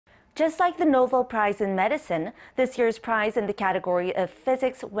Just like the Nobel Prize in Medicine, this year's prize in the category of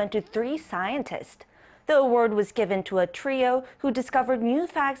physics went to 3 scientists. The award was given to a trio who discovered new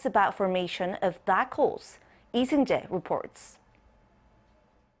facts about formation of black holes. Seung-jae reports.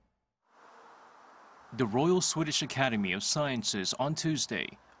 The Royal Swedish Academy of Sciences on Tuesday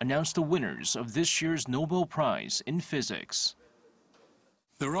announced the winners of this year's Nobel Prize in Physics.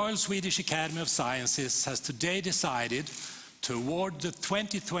 The Royal Swedish Academy of Sciences has today decided to award the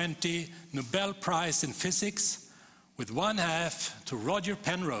 2020 Nobel Prize in Physics with one half to Roger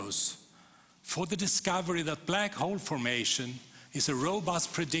Penrose for the discovery that black hole formation is a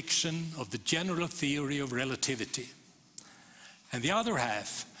robust prediction of the general theory of relativity. And the other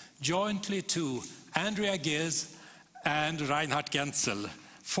half jointly to Andrea Ghez and Reinhard Genzel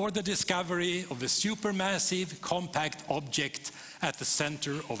for the discovery of a supermassive compact object at the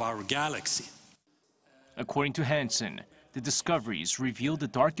center of our galaxy. According to Hansen, the discoveries reveal the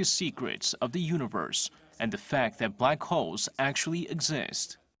darkest secrets of the universe and the fact that black holes actually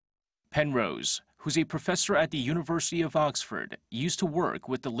exist. Penrose, who's a professor at the University of Oxford, used to work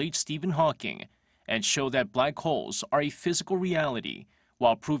with the late Stephen Hawking and show that black holes are a physical reality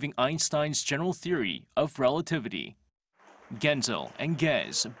while proving Einstein's general theory of relativity. Genzel and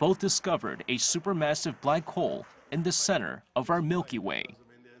Ghez both discovered a supermassive black hole in the center of our Milky Way.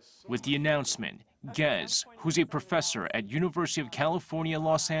 With the announcement, Ghez, who's a professor at University of California,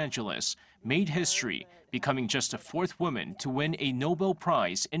 Los Angeles, made history, becoming just the 4th woman to win a Nobel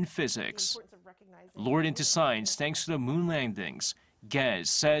Prize in physics. Lured into science thanks to the moon landings, Ghez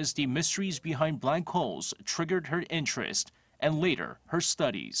says the mysteries behind black holes triggered her interest and later her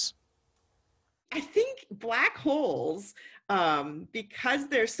studies. I think black holes, because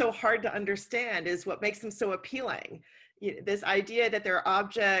they're so hard to understand, is what makes them so appealing. This idea that there are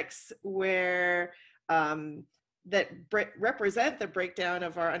objects where that represent the breakdown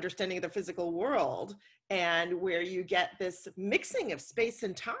of our understanding of the physical world, and where you get this mixing of space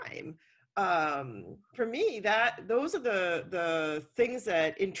and time. For me, those are the things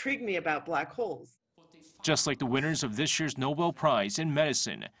that intrigue me about black holes. Just like the winners of this year's Nobel Prize in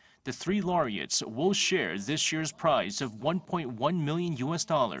Medicine, the 3 laureates will share this year's prize of $1.1 million.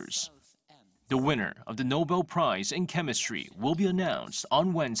 The winner of the Nobel Prize in Chemistry will be announced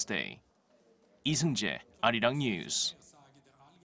on Wednesday. Seung-jae, Arirang News.